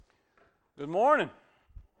Good morning.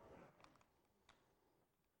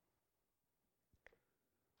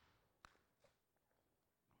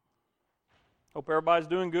 Hope everybody's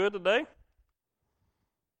doing good today.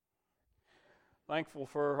 Thankful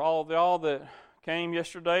for all of y'all that came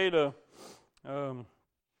yesterday to kind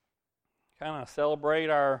of celebrate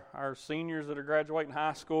our seniors that are graduating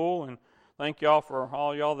high school, and thank y'all for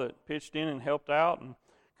all y'all that pitched in and helped out and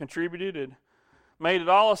contributed and made it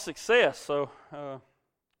all a success. So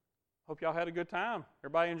hope y'all had a good time.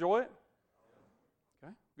 Everybody enjoy it?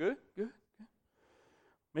 Okay, good.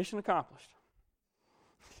 Mission accomplished.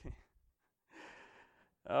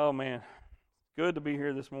 Oh man, good to be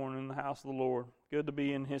here this morning in the house of the Lord. Good to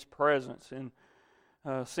be in His presence and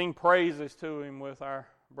sing praises to Him with our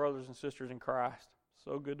brothers and sisters in Christ.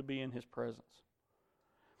 So good to be in His presence.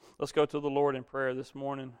 Let's go to the Lord in prayer this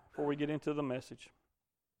morning before we get into the message.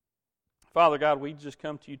 Father God, we just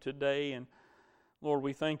come to You today, and Lord,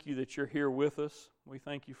 we thank You that You're here with us. We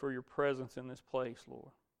thank You for Your presence in this place,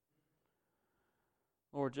 Lord.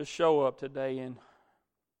 Lord, just show up today and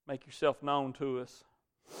make Yourself known to us.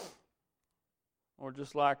 Or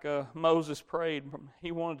just like Moses prayed,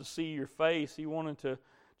 he wanted to see Your face. He wanted to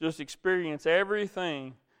just experience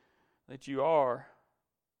everything that You are.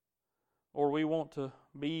 Or we want to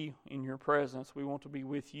be in Your presence. We want to be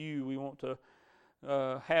with You. We want to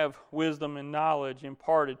have wisdom and knowledge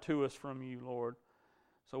imparted to us from You, Lord.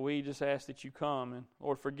 So we just ask that You come. And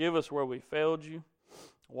Lord, forgive us where we failed You.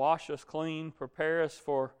 Wash us clean. Prepare us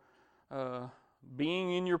for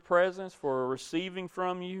being in Your presence, for receiving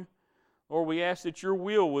from You. Lord, we ask that Your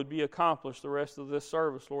will would be accomplished the rest of this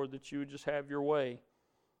service, Lord, that You would just have Your way.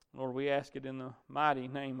 Lord, we ask it in the mighty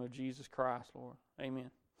name of Jesus Christ, Lord.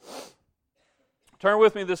 Amen. Turn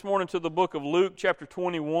with me this morning to the book of Luke, chapter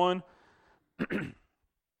 21.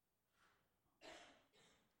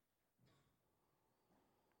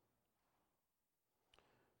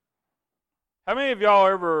 How many of y'all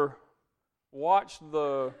ever watched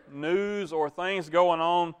the news or things going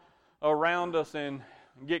on around us and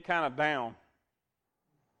get kind of down?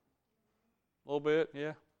 A little bit,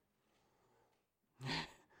 yeah?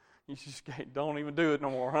 You just don't even do it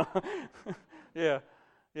no more, huh?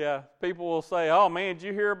 Yeah. People will say, oh man, did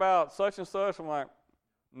you hear about such and such? I'm like,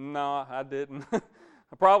 no, I didn't.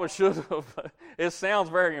 I probably should have. It sounds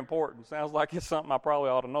very important. Sounds like it's something I probably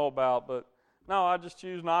ought to know about, but no, I just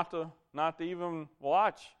choose not to even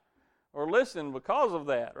watch or listen because of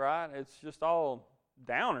that, right? It's just all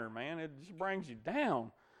downer, man. It just brings you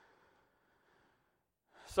down.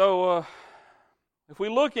 So, if we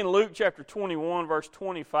look in Luke chapter 21, verse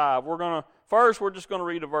 25, we're just going to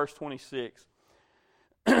read to verse 26.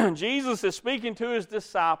 Jesus is speaking to His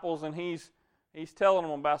disciples, and He's telling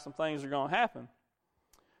them about some things that are going to happen.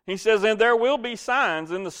 He says, "And there will be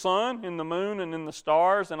signs in the sun, in the moon, and in the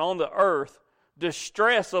stars, and on the earth,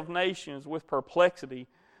 distress of nations with perplexity,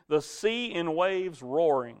 the sea in waves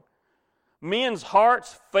roaring, men's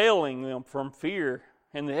hearts failing them from fear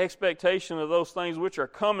and the expectation of those things which are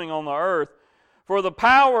coming on the earth. For the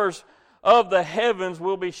powers of the heavens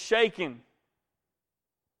will be shaken."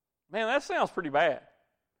 Man, that sounds pretty bad.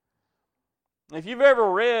 If you've ever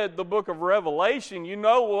read the book of Revelation, you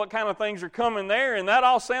know what kind of things are coming there, and that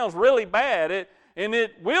all sounds really bad.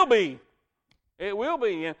 It will be. It will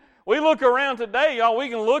be. And we look around today, y'all, we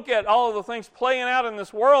can look at all of the things playing out in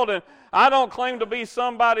this world, and I don't claim to be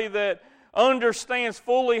somebody that understands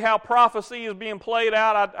fully how prophecy is being played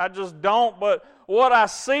out. I just don't. But what I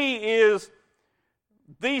see is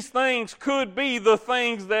these things could be the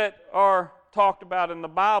things that are talked about in the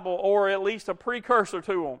Bible, or at least a precursor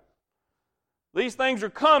to them. These things are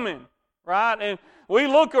coming, right? And we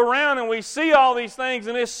look around and we see all these things,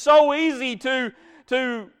 and it's so easy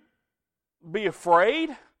to be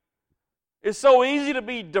afraid. It's so easy to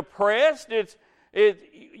be depressed.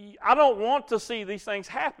 I don't want to see these things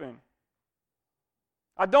happen.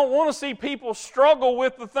 I don't want to see people struggle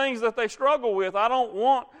with the things that they struggle with. I don't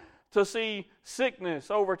want to see sickness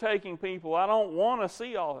overtaking people. I don't want to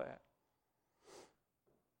see all that.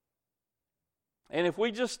 And if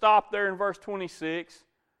we just stop there in verse 26,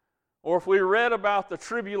 or if we read about the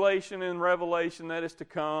tribulation in Revelation that is to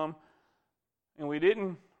come, and we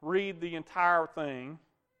didn't read the entire thing,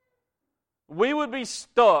 we would be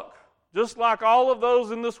stuck, just like all of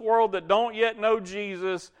those in this world that don't yet know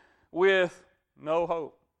Jesus, with no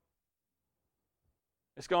hope.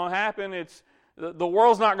 It's going to happen. The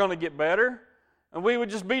world's not going to get better, and we would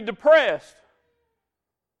just be depressed.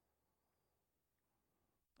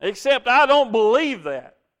 Except I don't believe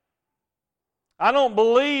that. I don't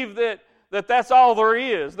believe that that's all there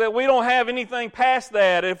is, that we don't have anything past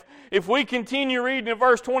that. If we continue reading in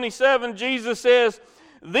verse 27, Jesus says,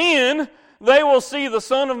 "Then they will see the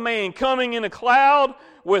Son of Man coming in a cloud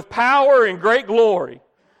with power and great glory.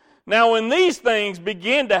 Now when these things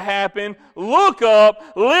begin to happen, look up,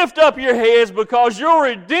 lift up your heads, because your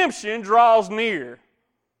redemption draws near.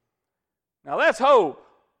 Now that's hope.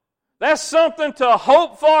 That's something to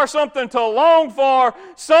hope for, something to long for,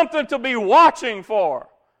 something to be watching for.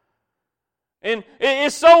 And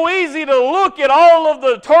it's so easy to look at all of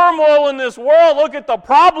the turmoil in this world, look at the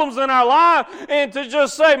problems in our life, and to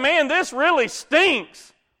just say, man, this really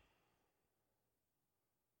stinks.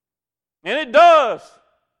 And it does.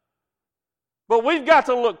 But we've got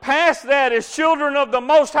to look past that as children of the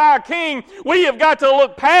Most High King. We have got to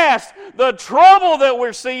look past the trouble that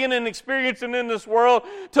we're seeing and experiencing in this world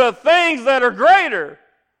to things that are greater.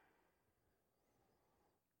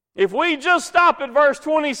 If we just stop at verse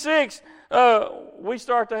 26, we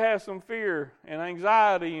start to have some fear and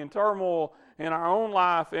anxiety and turmoil in our own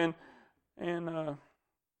life, and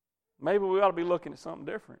maybe we ought to be looking at something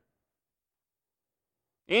different.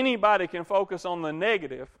 Anybody can focus on the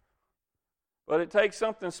negative, but it takes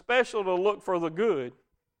something special to look for the good.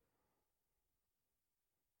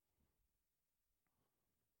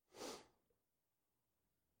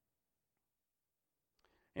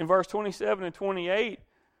 In verse 27 and 28,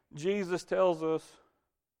 Jesus tells us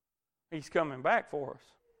He's coming back for us.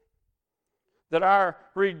 That our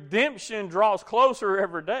redemption draws closer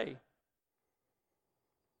every day.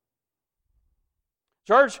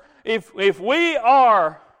 Church, if we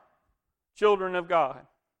are children of God,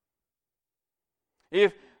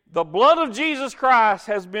 if the blood of Jesus Christ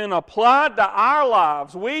has been applied to our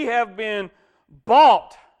lives, we have been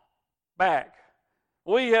bought back.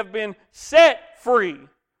 We have been set free.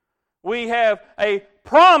 We have a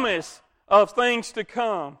promise of things to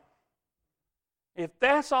come. If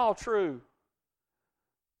that's all true,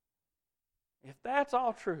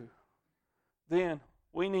 then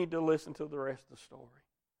we need to listen to the rest of the story.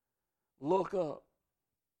 Look up.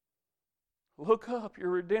 Look up. Your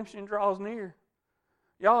redemption draws near.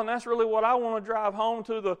 Y'all, and that's really what I want to drive home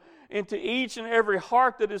into each and every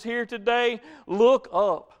heart that is here today. Look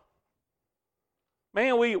up.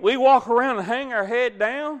 Man, we walk around and hang our head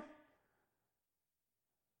down.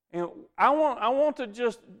 And I want to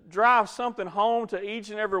just drive something home to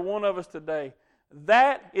each and every one of us today.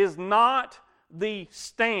 That is not the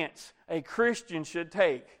stance a Christian should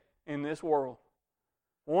take in this world.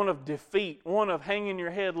 One of defeat, one of hanging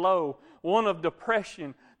your head low, one of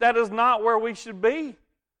depression. That is not where we should be.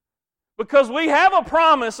 Because we have a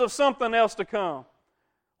promise of something else to come.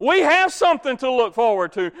 We have something to look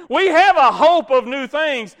forward to. We have a hope of new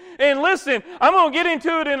things. And listen, I'm going to get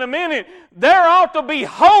into it in a minute. There ought to be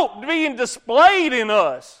hope being displayed in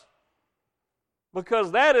us.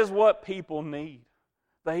 Because that is what people need.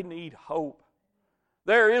 They need hope.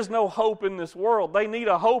 There is no hope in this world. They need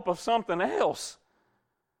a hope of something else.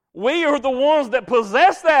 We are the ones that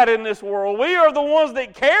possess that in this world. We are the ones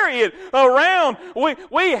that carry it around.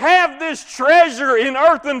 We have this treasure in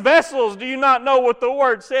earthen vessels. Do you not know what the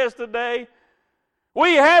Word says today?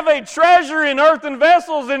 We have a treasure in earthen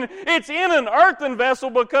vessels, and it's in an earthen vessel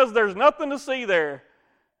because there's nothing to see there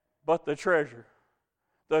but the treasure.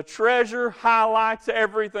 The treasure highlights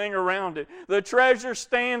everything around it. The treasure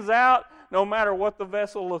stands out no matter what the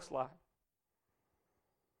vessel looks like.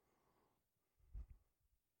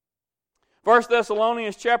 1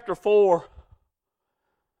 Thessalonians chapter 4,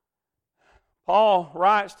 Paul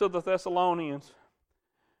writes to the Thessalonians.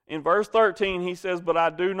 In verse 13 he says, "But I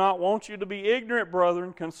do not want you to be ignorant,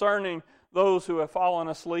 brethren, concerning those who have fallen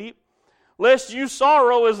asleep, lest you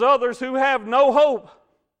sorrow as others who have no hope.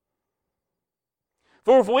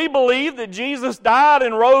 For if we believe that Jesus died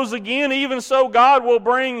and rose again, even so God will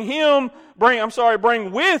bring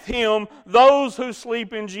with Him those who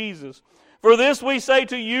sleep in Jesus. For this we say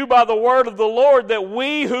to you by the word of the Lord, that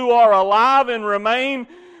we who are alive and remain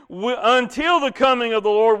until the coming of the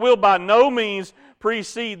Lord will by no means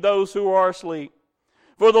precede those who are asleep.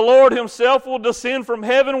 For the Lord Himself will descend from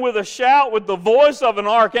heaven with a shout, with the voice of an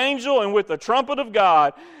archangel, and with the trumpet of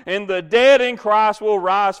God, and the dead in Christ will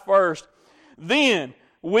rise first. Then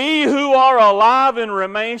we who are alive and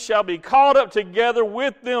remain shall be caught up together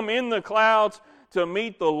with them in the clouds to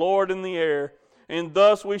meet the Lord in the air. And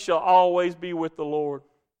thus we shall always be with the Lord.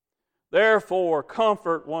 Therefore,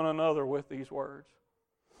 comfort one another with these words."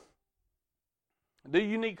 Do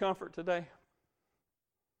you need comfort today?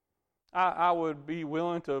 I would be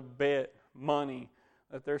willing to bet money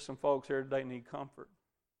that there's some folks here today need comfort.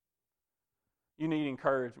 You need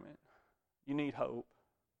encouragement. You need hope.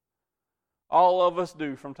 All of us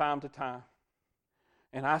do from time to time.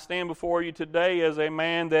 And I stand before you today as a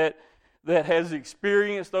man that that has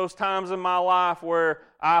experienced those times in my life where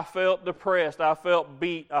I felt depressed, I felt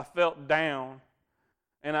beat, I felt down,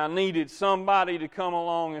 and I needed somebody to come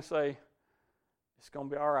along and say, it's going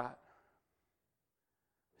to be all right.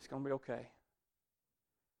 It's going to be okay.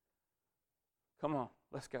 Come on,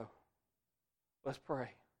 let's go. Let's pray.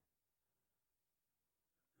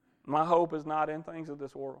 My hope is not in things of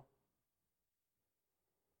this world.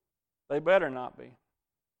 They better not be.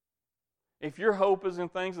 If your hope is in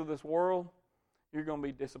things of this world, you're going to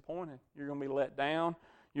be disappointed. You're going to be let down.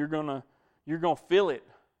 You're going to feel it.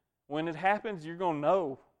 When it happens, you're going to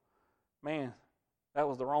know, man, that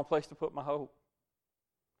was the wrong place to put my hope.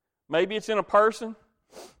 Maybe it's in a person.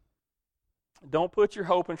 Don't put your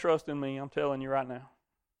hope and trust in me, I'm telling you right now.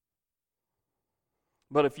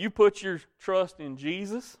 But if you put your trust in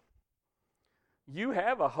Jesus, you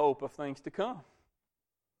have a hope of things to come.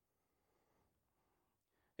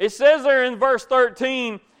 It says there in verse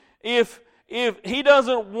 13, if he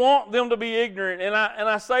doesn't want them to be ignorant, and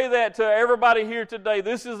I say that to everybody here today,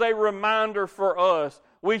 this is a reminder for us.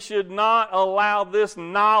 We should not allow this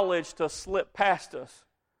knowledge to slip past us.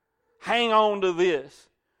 Hang on to this.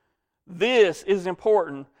 This is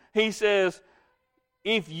important. He says,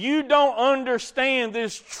 if you don't understand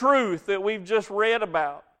this truth that we've just read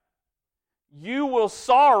about, you will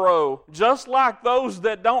sorrow just like those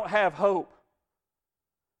that don't have hope.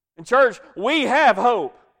 In church, we have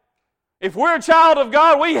hope. If we're a child of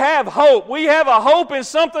God, we have hope. We have a hope in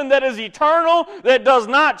something that is eternal, that does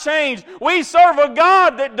not change. We serve a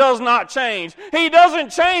God that does not change. He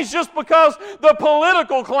doesn't change just because the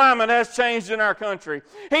political climate has changed in our country.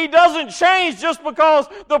 He doesn't change just because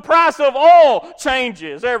the price of oil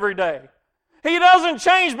changes every day. He doesn't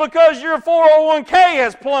change because your 401k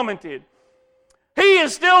has plummeted. He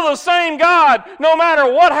is still the same God no matter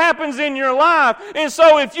what happens in your life. And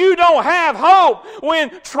so if you don't have hope, when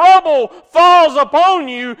trouble falls upon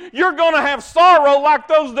you, you're going to have sorrow like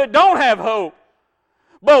those that don't have hope.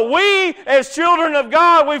 But we, as children of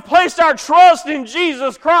God, we've placed our trust in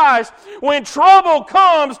Jesus Christ. When trouble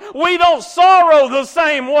comes, we don't sorrow the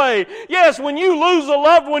same way. Yes, when you lose a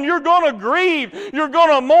loved one, you're going to grieve. You're going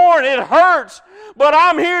to mourn. It hurts. But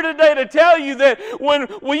I'm here today to tell you that when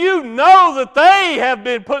you know that they have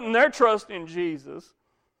been putting their trust in Jesus,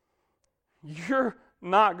 you're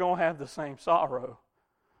not going to have the same sorrow.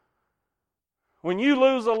 When you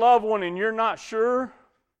lose a loved one and you're not sure,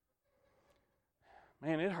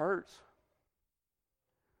 man, it hurts.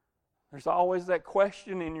 There's always that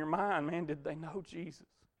question in your mind, man, did they know Jesus?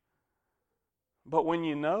 But when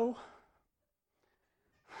you know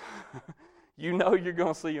you're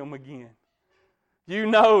going to see them again. You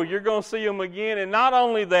know you're going to see them again. And not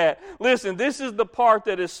only that, listen, this is the part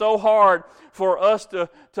that is so hard for us to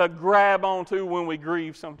grab onto when we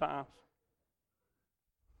grieve sometimes.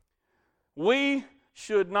 We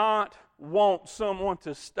should not want someone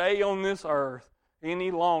to stay on this earth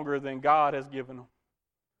any longer than God has given them.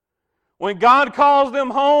 When God calls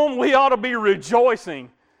them home, we ought to be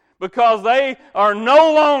rejoicing because they are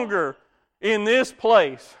no longer in this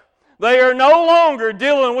place. They are no longer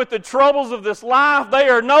dealing with the troubles of this life. They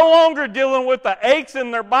are no longer dealing with the aches in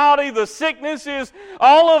their body, the sicknesses,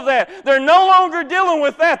 all of that. They're no longer dealing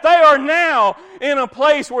with that. They are now in a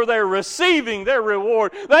place where they're receiving their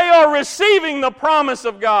reward. They are receiving the promise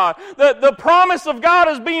of God. The promise of God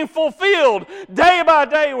is being fulfilled day by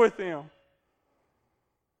day with them.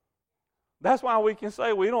 That's why we can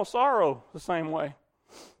say we don't sorrow the same way.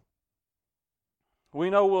 We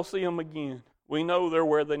know we'll see them again. We know they're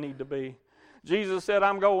where they need to be. Jesus said,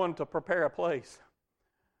 I'm going to prepare a place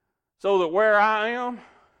so that where I am,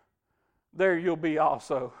 there you'll be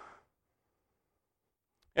also.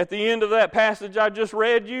 At the end of that passage I just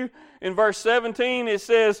read you, in verse 17, it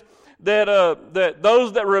says that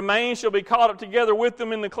those that remain shall be caught up together with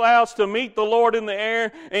them in the clouds to meet the Lord in the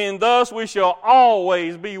air, and thus we shall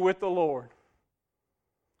always be with the Lord.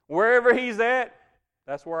 Wherever He's at,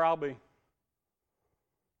 that's where I'll be.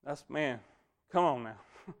 Come on now.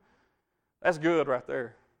 That's good right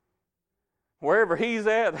there. Wherever He's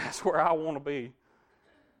at, that's where I want to be.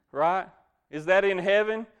 Right? Is that in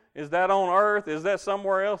heaven? Is that on earth? Is that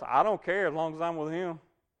somewhere else? I don't care as long as I'm with Him.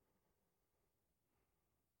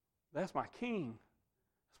 That's my King.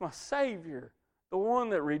 That's my Savior. The one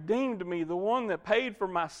that redeemed me. The one that paid for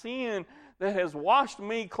my sin. That has washed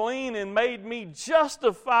me clean and made me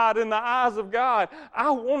justified in the eyes of God.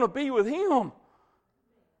 I want to be with Him.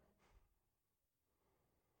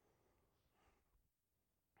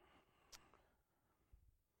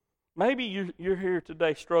 Maybe you're here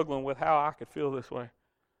today struggling with how I could feel this way.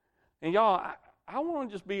 And y'all, I want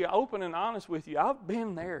to just be open and honest with you. I've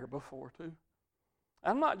been there before too.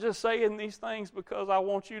 I'm not just saying these things because I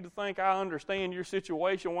want you to think I understand your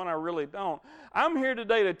situation when I really don't. I'm here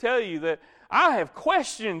today to tell you that I have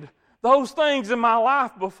questioned those things in my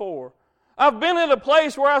life before. I've been in a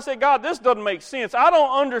place where I said, God, this doesn't make sense. I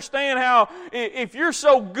don't understand how, if you're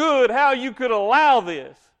so good, how you could allow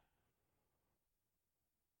this.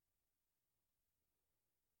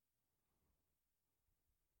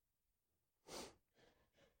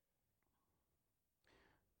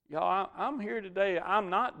 Y'all, I'm here today. I'm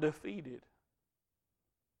not defeated.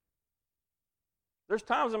 There's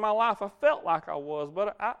times in my life I felt like I was,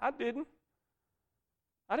 but I didn't.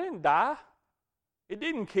 I didn't die. It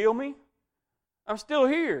didn't kill me. I'm still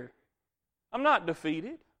here. I'm not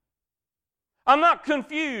defeated. I'm not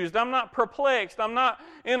confused. I'm not perplexed. I'm not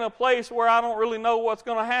in a place where I don't really know what's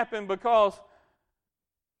going to happen because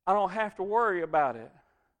I don't have to worry about it.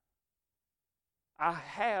 I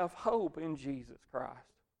have hope in Jesus Christ.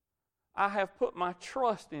 I have put my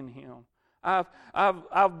trust in Him.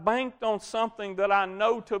 I've banked on something that I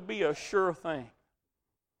know to be a sure thing.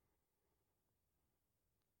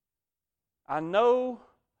 I know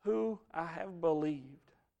who I have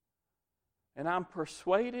believed, and I'm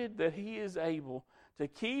persuaded that He is able to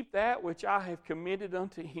keep that which I have committed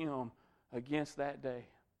unto Him against that day.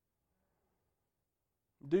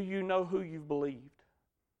 Do you know who you've believed?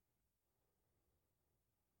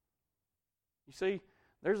 You see,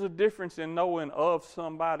 there's a difference in knowing of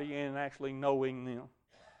somebody and actually knowing them.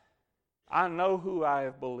 I know who I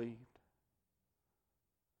have believed.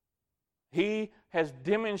 He has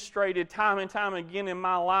demonstrated time and time again in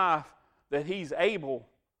my life that He's able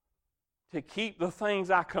to keep the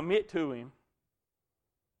things I commit to Him.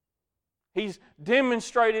 He's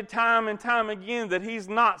demonstrated time and time again that He's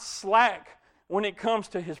not slack when it comes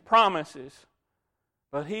to His promises,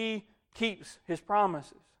 but He keeps His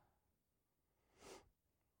promises.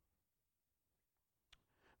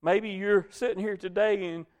 Maybe you're sitting here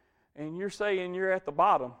today and you're saying you're at the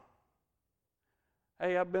bottom.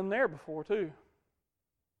 Hey, I've been there before too.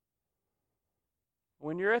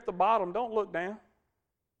 When you're at the bottom, don't look down.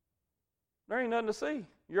 There ain't nothing to see.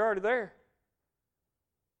 You're already there.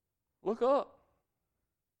 Look up.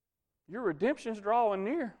 Your redemption's drawing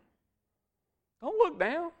near. Don't look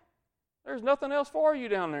down. There's nothing else for you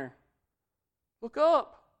down there. Look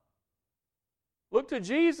up. Look to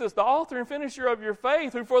Jesus, the author and finisher of your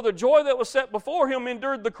faith, who for the joy that was set before Him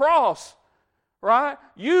endured the cross. Right?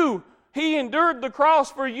 He endured the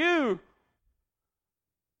cross for you.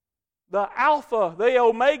 The Alpha, the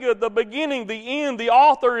Omega, the beginning, the end, the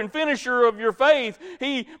author and finisher of your faith.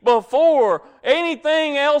 Before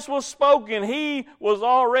anything else was spoken, He was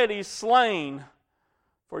already slain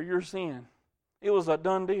for your sin. It was a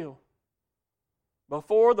done deal.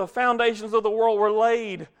 Before the foundations of the world were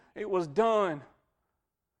laid, it was done.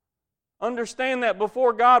 Understand that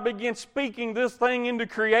before God began speaking this thing into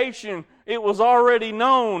creation, it was already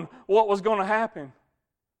known what was going to happen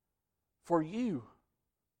for you.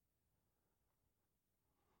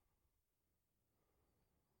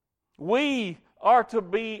 We are to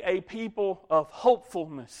be a people of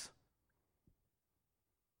hopefulness.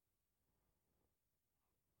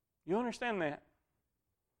 You understand that?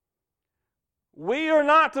 We are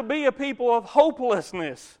not to be a people of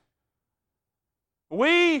hopelessness.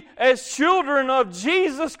 We, as children of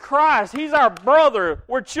Jesus Christ, He's our brother.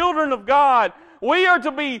 We're children of God. We are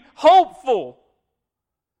to be hopeful.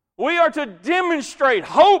 We are to demonstrate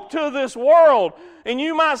hope to this world. And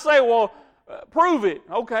you might say, well, prove it.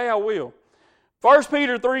 Okay, I will. 1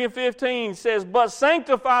 Peter 3:15 says, but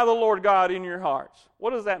sanctify the Lord God in your hearts.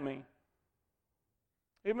 What does that mean?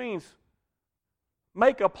 It means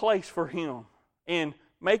make a place for Him and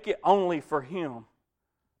make it only for Him.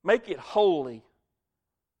 Make it holy.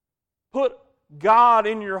 Put God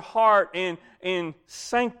in your heart and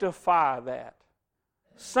sanctify that.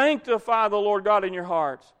 Sanctify the Lord God in your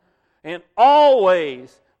hearts. And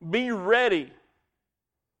always be ready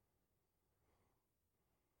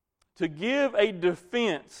to give a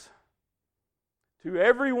defense to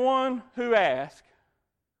everyone who asks,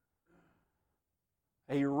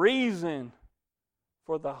 a reason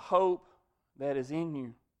for the hope that is in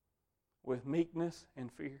you with meekness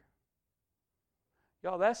and fear.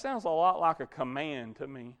 Y'all, that sounds a lot like a command to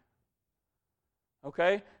me.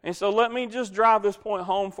 Okay? And so let me just drive this point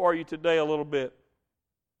home for you today a little bit.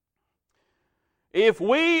 If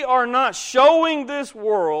we are not showing this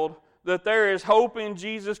world that there is hope in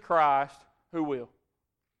Jesus Christ, who will?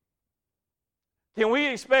 Can we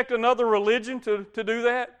expect another religion to do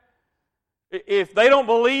that? If they don't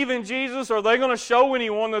believe in Jesus, are they going to show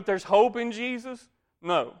anyone that there's hope in Jesus?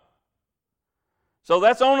 No. So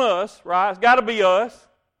that's on us, right? It's got to be us.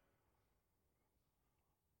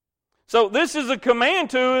 So this is a command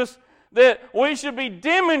to us that we should be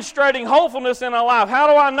demonstrating hopefulness in our life. How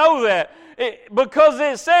do I know that? Because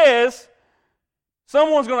it says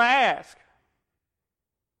someone's going to ask.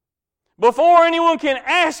 Before anyone can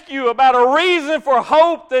ask you about a reason for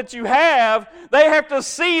hope that you have, they have to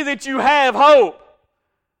see that you have hope.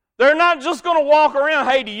 They're not just going to walk around,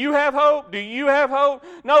 hey, do you have hope? Do you have hope?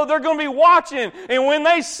 No, they're going to be watching. And when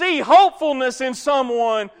they see hopefulness in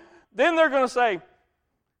someone, then they're going to say,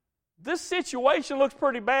 this situation looks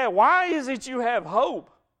pretty bad. Why is it you have hope?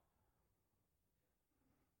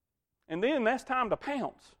 And then that's time to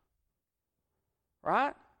pounce.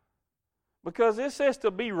 Right? Because it says to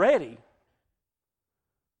be ready.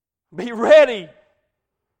 Be ready.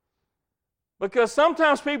 Because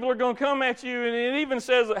sometimes people are going to come at you, and it even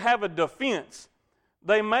says that have a defense.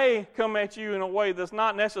 They may come at you in a way that's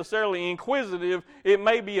not necessarily inquisitive. It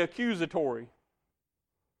may be accusatory.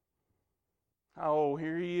 Oh,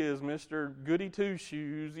 here he is, Mr. Goody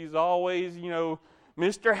Two-Shoes. He's always,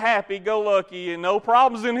 Mr. Happy-Go-Lucky and no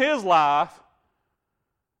problems in his life.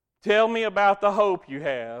 Tell me about the hope you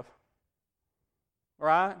have.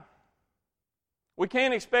 Right? We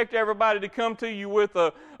can't expect everybody to come to you with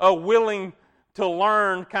a willing to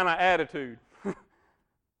learn kind of attitude.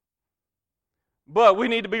 But we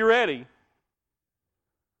need to be ready.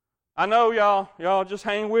 I know y'all just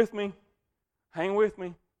hang with me. Hang with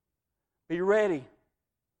me. Be ready.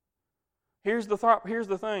 Here's the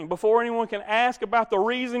thing. Before anyone can ask about the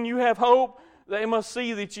reason you have hope, they must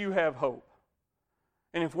see that you have hope.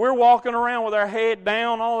 And if we're walking around with our head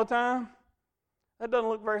down all the time, that doesn't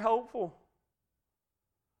look very hopeful.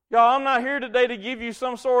 Y'all, I'm not here today to give you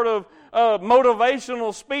some sort of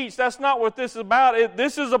motivational speech. That's not what this is about.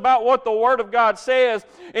 This is about what the Word of God says.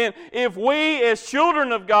 And if we as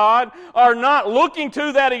children of God are not looking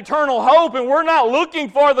to that eternal hope, and we're not looking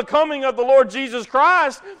for the coming of the Lord Jesus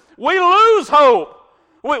Christ, we lose hope.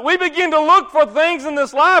 We begin to look for things in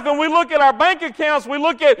this life, and we look at our bank accounts, we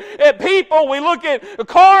look at people, we look at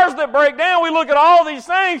cars that break down, we look at all these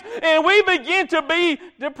things, and we begin to be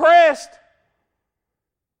depressed.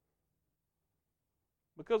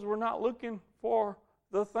 Because we're not looking for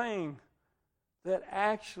the thing that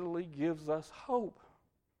actually gives us hope.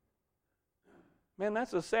 Man,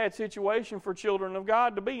 that's a sad situation for children of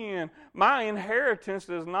God to be in. My inheritance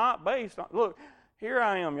is not based on... Look, here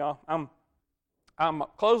I am, y'all. I'm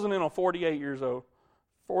closing in on 48 years old.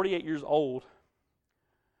 48 years old.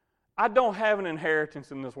 I don't have an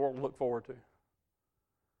inheritance in this world to look forward to.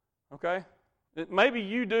 Okay? Maybe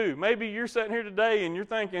you do. Maybe you're sitting here today and you're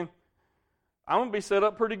thinking, I'm going to be set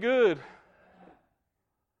up pretty good.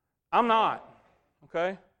 I'm not.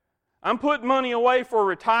 Okay? I'm putting money away for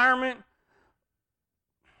retirement.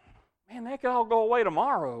 Man, that could all go away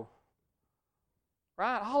tomorrow.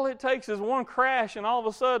 Right? All it takes is one crash, and all of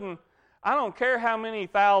a sudden, I don't care how many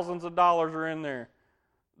thousands of dollars are in there.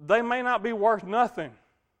 They may not be worth nothing.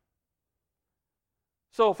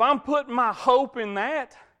 So if I'm putting my hope in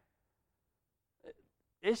that,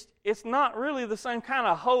 it's not really the same kind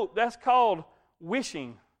of hope. That's called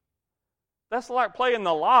wishing. That's like playing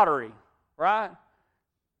the lottery, right?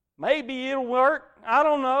 Maybe it'll work. I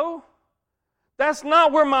don't know. That's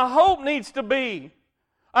not where my hope needs to be.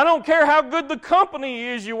 I don't care how good the company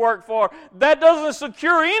is you work for. That doesn't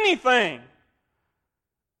secure anything.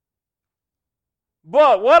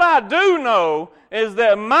 But what I do know is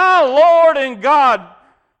that my Lord and God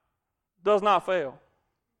does not fail.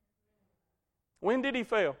 When did He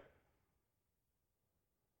fail?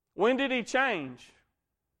 When did He change?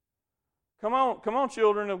 Come on,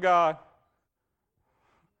 children of God.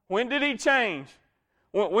 When did He change?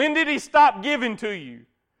 When did He stop giving to you?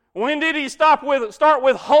 When did He start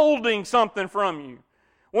withholding something from you?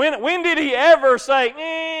 When did He ever say,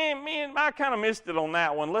 man, I kind of missed it on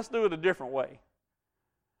that one. Let's do it a different way.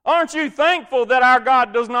 Aren't you thankful that our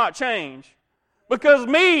God does not change? Because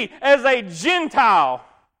me, as a Gentile,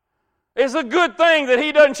 it's a good thing that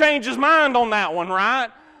He doesn't change His mind on that one, right?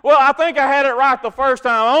 Well, I think I had it right the first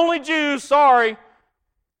time. Only Jews, sorry.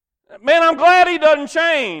 Man, I'm glad He doesn't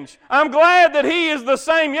change. I'm glad that He is the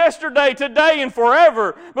same yesterday, today, and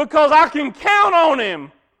forever, because I can count on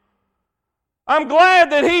Him. I'm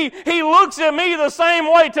glad that He looks at me the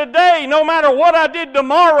same way today. No matter what I did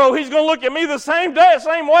tomorrow, He's going to look at me the same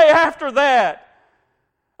way after that.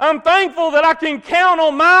 I'm thankful that I can count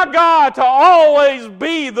on my God to always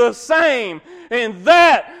be the same. And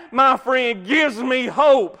that, my friend, gives me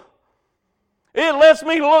hope. It lets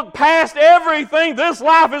me look past everything this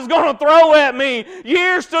life is going to throw at me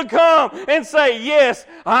years to come and say, yes,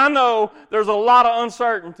 I know there's a lot of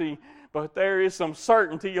uncertainty, but there is some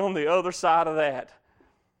certainty on the other side of that.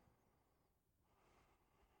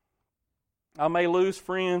 I may lose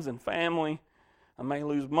friends and family. I may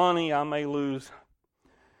lose money. I may lose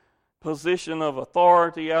position of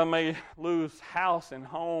authority. I may lose house and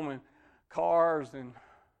home and cars and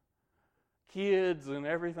kids and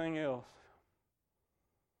everything else.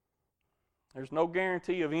 There's no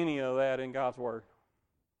guarantee of any of that in God's Word.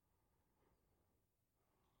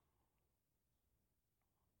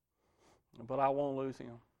 But I won't lose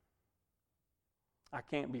Him. I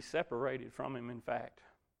can't be separated from Him, in fact.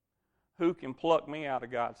 Who can pluck me out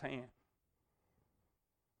of God's hand?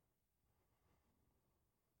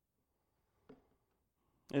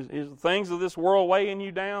 Is the things of this world weighing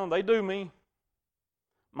you down? They do me.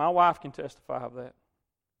 My wife can testify of that.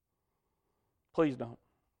 Please don't.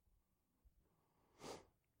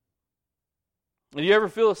 Do you ever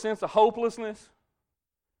feel a sense of hopelessness?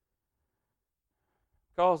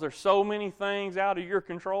 Because there's so many things out of your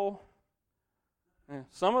control. And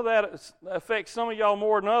some of that affects some of y'all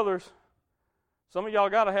more than others. Some of y'all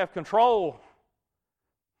got to have control.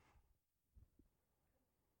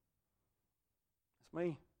 It's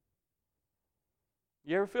me.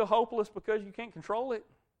 You ever feel hopeless because you can't control it?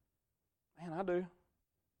 Man, I do.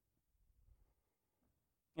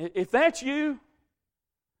 If that's you,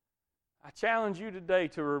 I challenge you today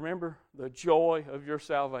to remember the joy of your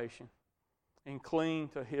salvation and cling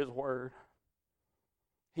to His Word.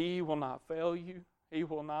 He will not fail you. He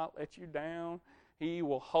will not let you down. He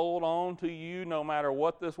will hold on to you no matter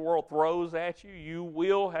what this world throws at you. You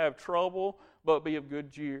will have trouble, but be of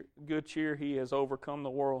good cheer. He has overcome the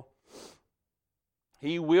world.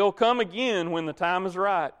 He will come again when the time is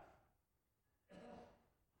right.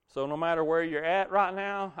 So no matter where you're at right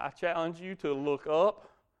now, I challenge you to look up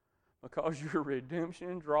because your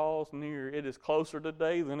redemption draws near. It is closer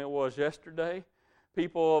today than it was yesterday.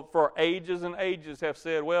 People for ages and ages have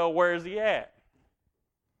said, well, where is He at?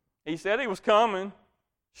 He said He was coming.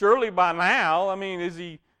 Surely by now. I mean, is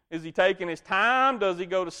he taking His time? Does He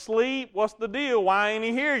go to sleep? What's the deal? Why ain't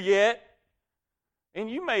He here yet? And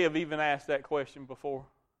you may have even asked that question before.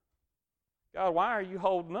 God, why are you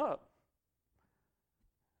holding up?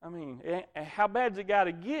 I mean, how bad's it got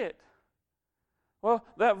to get? Well,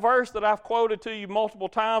 that verse that I've quoted to you multiple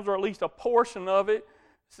times, or at least a portion of it,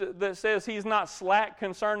 that says He's not slack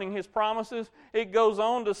concerning His promises, it goes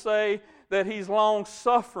on to say that He's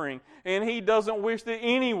long-suffering and He doesn't wish that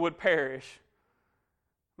any would perish.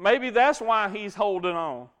 Maybe that's why He's holding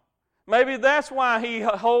on. Maybe that's why He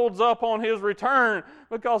holds up on His return,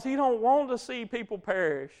 because He don't want to see people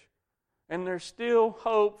perish. And there's still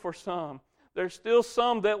hope for some. There's still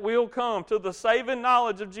some that will come to the saving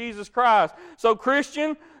knowledge of Jesus Christ. So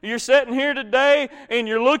Christian, you're sitting here today and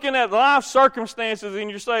you're looking at life circumstances and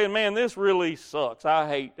you're saying, man, this really sucks. I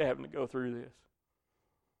hate having to go through this.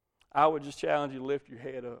 I would just challenge you to lift your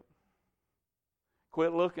head up.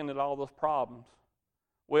 Quit looking at all those problems.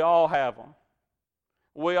 We all have them.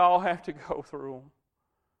 We all have to go through them.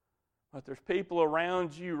 But there's people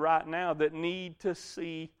around you right now that need to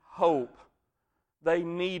see hope. They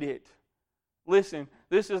need it. Listen,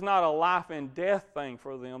 this is not a life and death thing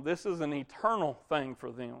for them. This is an eternal thing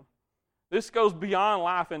for them. This goes beyond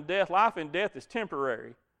life and death. Life and death is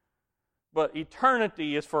temporary, but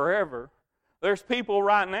eternity is forever. There's people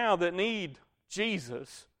right now that need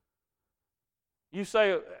Jesus. You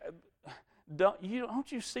say, don't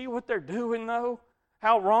you see what they're doing, though?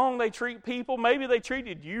 How wrong they treat people. Maybe they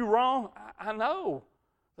treated you wrong. I know.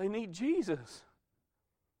 They need Jesus.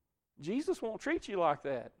 Jesus won't treat you like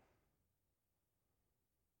that.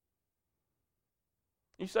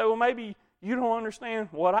 You say, well, maybe you don't understand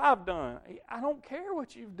what I've done. I don't care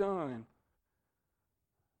what you've done.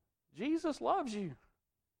 Jesus loves you.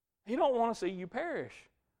 He don't want to see you perish.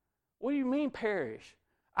 What do you mean perish?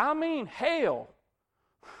 I mean hell.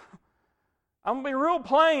 I'm going to be real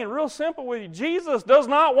plain, real simple with you. Jesus does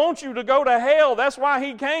not want you to go to hell. That's why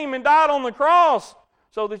He came and died on the cross,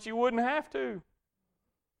 so that you wouldn't have to.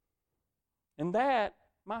 And that,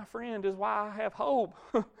 my friend, is why I have hope.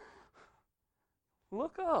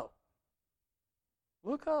 Look up.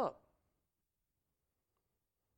 Look up.